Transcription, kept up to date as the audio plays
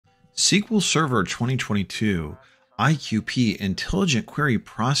SQL Server 2022 IQP Intelligent Query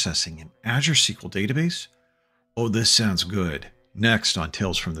Processing in Azure SQL Database? Oh, this sounds good. Next on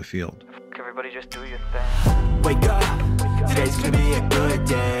Tales from the Field. Everybody just do your thing. Wake up, today's gonna be a good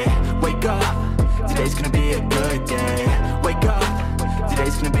day. Wake up, today's gonna be a good day. Wake up,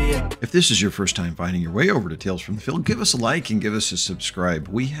 today's gonna be a... If this is your first time finding your way over to Tales from the Field, give us a like and give us a subscribe.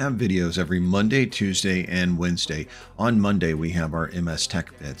 We have videos every Monday, Tuesday, and Wednesday. On Monday, we have our MS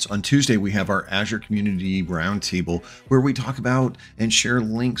Tech Bits. On Tuesday, we have our Azure Community Roundtable, where we talk about and share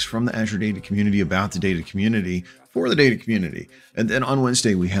links from the Azure Data Community about the data community for the data community. And then on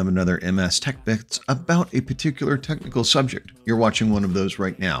Wednesday, we have another MS Tech Bits about a particular technical subject. You're watching one of those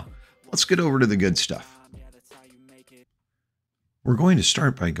right now. Let's get over to the good stuff. We're going to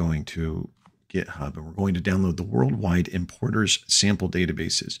start by going to GitHub, and we're going to download the worldwide importers sample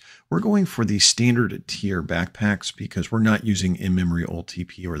databases. We're going for the standard tier Bacpacs because we're not using in-memory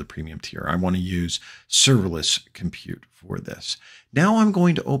OLTP or the premium tier. I want to use serverless compute for this. Now I'm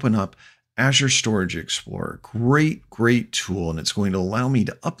going to open up Azure Storage Explorer. Great tool, and it's going to allow me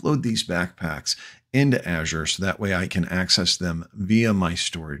to upload these Bacpacs into Azure so that way I can access them via my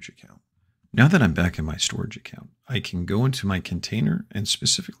storage account. Now that I'm back in my storage account, I can go into my container, and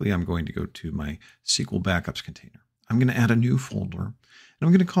specifically I'm going to go to my SQL Backups container. I'm going to add a new folder, and I'm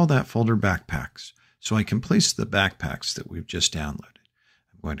going to call that folder Bacpacs, so I can place the Bacpacs that we've just downloaded.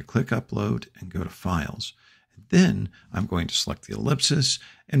 I'm going to click Upload and go to Files. And then I'm going to select the ellipsis,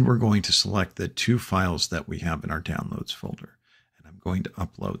 and we're going to select the two files that we have in our Downloads folder, and I'm going to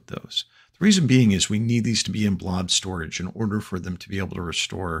upload those. The reason being is we need these to be in blob storage in order for them to be able to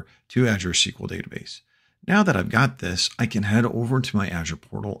restore to Azure SQL Database. Now that I've got this, I can head over to my Azure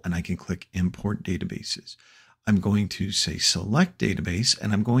portal and I can click Import Databases. I'm going to say Select Database,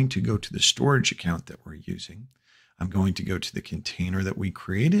 and I'm going to go to the storage account that we're using. I'm going to go to the container that we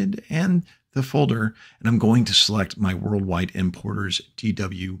created and the folder, and I'm going to select my Worldwide Importers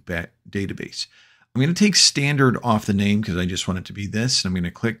DW database. I'm going to take standard off the name because I just want it to be this. And I'm going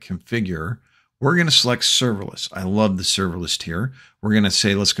to click Configure. We're going to select Serverless. I love the Serverless tier. We're going to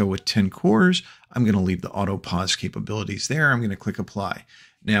say, let's go with 10 cores. I'm going to leave the auto pause capabilities there. I'm going to click Apply.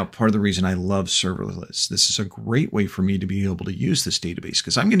 Now, part of the reason I love Serverless, this is a great way for me to be able to use this database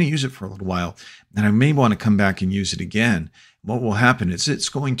because I'm going to use it for a little while and I may want to come back and use it again. What will happen is it's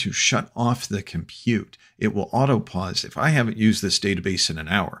going to shut off the compute. It will auto pause. If I haven't used this database in an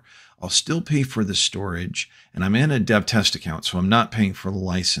hour, I'll still pay for the storage, and I'm in a dev test account, so I'm not paying for the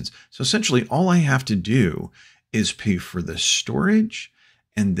license. So essentially all I have to do is pay for the storage,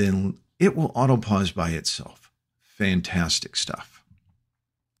 and then it will auto pause by itself. Fantastic stuff.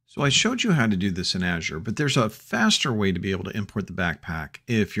 So I showed you how to do this in Azure, but there's a faster way to be able to import the Bacpac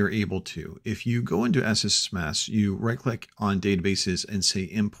if you're able to. If you go into SSMS, you right-click on Databases and say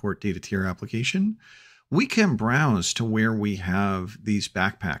Import Data Tier Application, we can browse to where we have these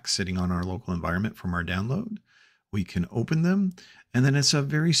Bacpacs sitting on our local environment from our download. We can open them, and then it's a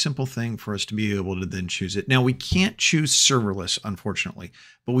very simple thing for us to be able to then choose it. Now, we can't choose serverless, unfortunately,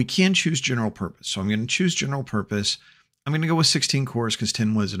 but we can choose general purpose. So I'm going to choose general purpose. I'm going to go with 16 cores because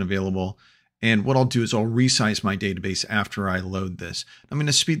 10 wasn't available. And what I'll do is I'll resize my database after I load this. I'm going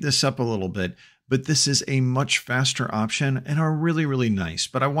to speed this up a little bit, but this is a much faster option and are really nice.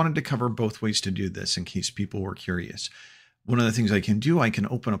 But I wanted to cover both ways to do this in case people were curious. One of the things I can do, I can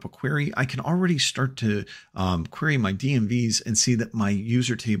open up a query. I can already start to query my DMVs and see that my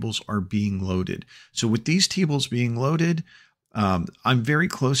user tables are being loaded. So with these tables being loaded, I'm very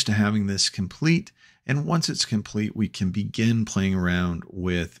close to having this complete. And once it's complete, we can begin playing around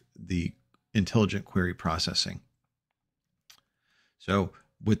with the intelligent query processing. So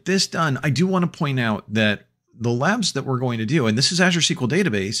with this done, I do want to point out that the labs that we're going to do, and this is Azure SQL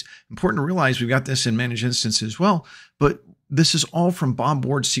Database, important to realize we've got this in Managed Instance as well, but this is all from Bob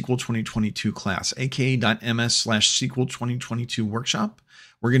Ward's SQL 2022 class, aka.ms/SQL 2022 workshop.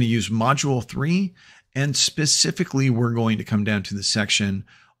 We're going to use Module 3, and specifically we're going to come down to the section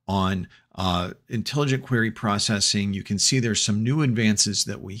on intelligent query processing. You can see there's some new advances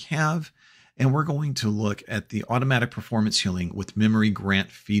that we have. And we're going to look at the automatic performance healing with memory grant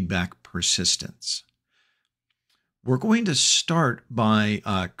feedback persistence. We're going to start by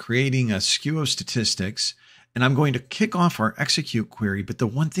creating a skew of statistics, and I'm going to kick off our execute query. But the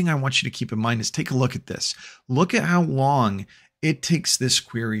one thing I want you to keep in mind is take a look at this. Look at how long it takes this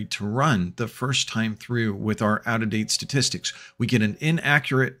query to run the first time through with our out-of-date statistics. We get an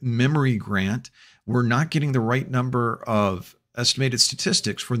inaccurate memory grant. We're not getting the right number of estimated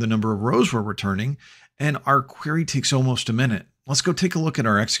statistics for the number of rows we're returning, and our query takes almost a minute. Let's go take a look at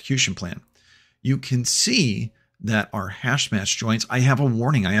our execution plan. You can see that are hash match joins, I have a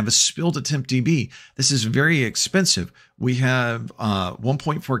warning. I have a spilled attempt DB. This is very expensive. We have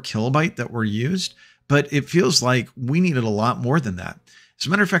 1.4 kilobyte that were used, but it feels like we needed a lot more than that. As a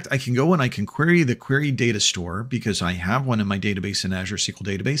matter of fact, I can go and I can query the query data store because I have one in my database in Azure SQL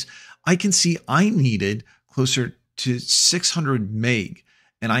Database. I can see I needed closer to 600 meg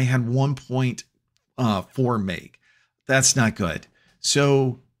and I had 1.4 meg. That's not good.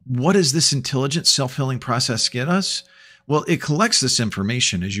 So what does this intelligent self-healing process get us? Well, it collects this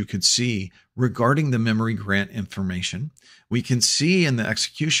information, as you could see, regarding the memory grant information. We can see in the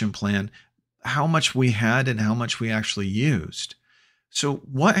execution plan how much we had and how much we actually used. So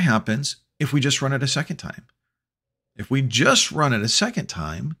what happens if we just run it a second time? If we just run it a second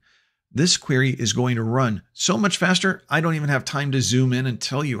time, this query is going to run so much faster. I don't even have time to zoom in and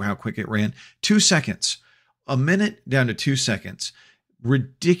tell you how quick it ran. 2 seconds, a minute down to 2 seconds.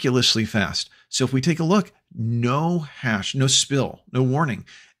 Ridiculously fast. So if we take a look, no hash, no spill, no warning.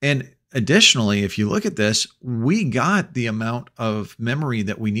 And additionally, if you look at this, we got the amount of memory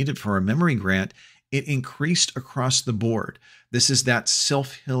that we needed for our memory grant. It increased across the board. This is that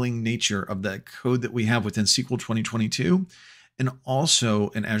self-healing nature of the code that we have within SQL 2022 and also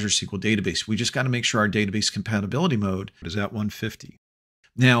in Azure SQL Database. We just got to make sure our database compatibility mode is at 150.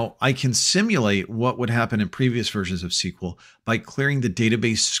 Now, I can simulate what would happen in previous versions of SQL by clearing the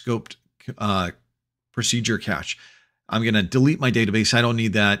database scoped procedure cache. I'm going to delete my database. I don't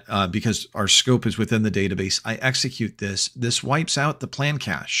need that because our scope is within the database. I execute this. This wipes out the plan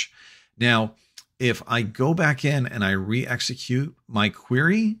cache. Now, if I go back in and I re-execute my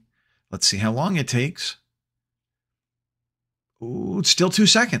query, let's see how long it takes. Ooh, it's still 2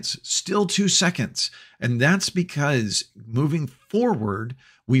 seconds, still 2 seconds. And that's because moving forward,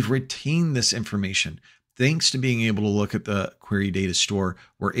 we've retained this information. Thanks to being able to look at the query data store,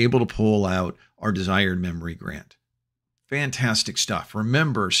 we're able to pull out our desired memory grant. Fantastic stuff.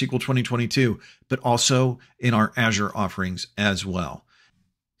 Remember SQL 2022, but also in our Azure offerings as well.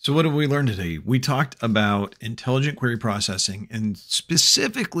 So what did we learn today? We talked about intelligent query processing, and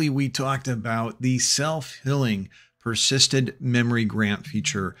specifically we talked about the self-healing persisted memory grant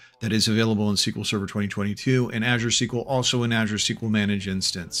feature that is available in SQL Server 2022 and Azure SQL, also in Azure SQL Managed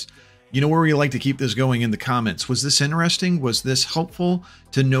Instance. You know where we like to keep this going in the comments. Was this interesting? Was this helpful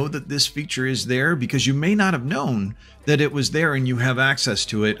to know that this feature is there? Because you may not have known that it was there and you have access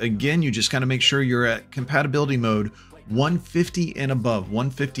to it. Again, you just got to make sure you're at compatibility mode 150 and above.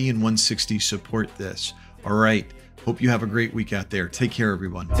 150 and 160 support this. All right. Hope you have a great week out there. Take care,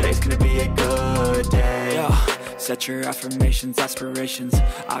 everyone. Today's gonna be a good day. Set your affirmations, aspirations.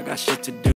 I got shit to do.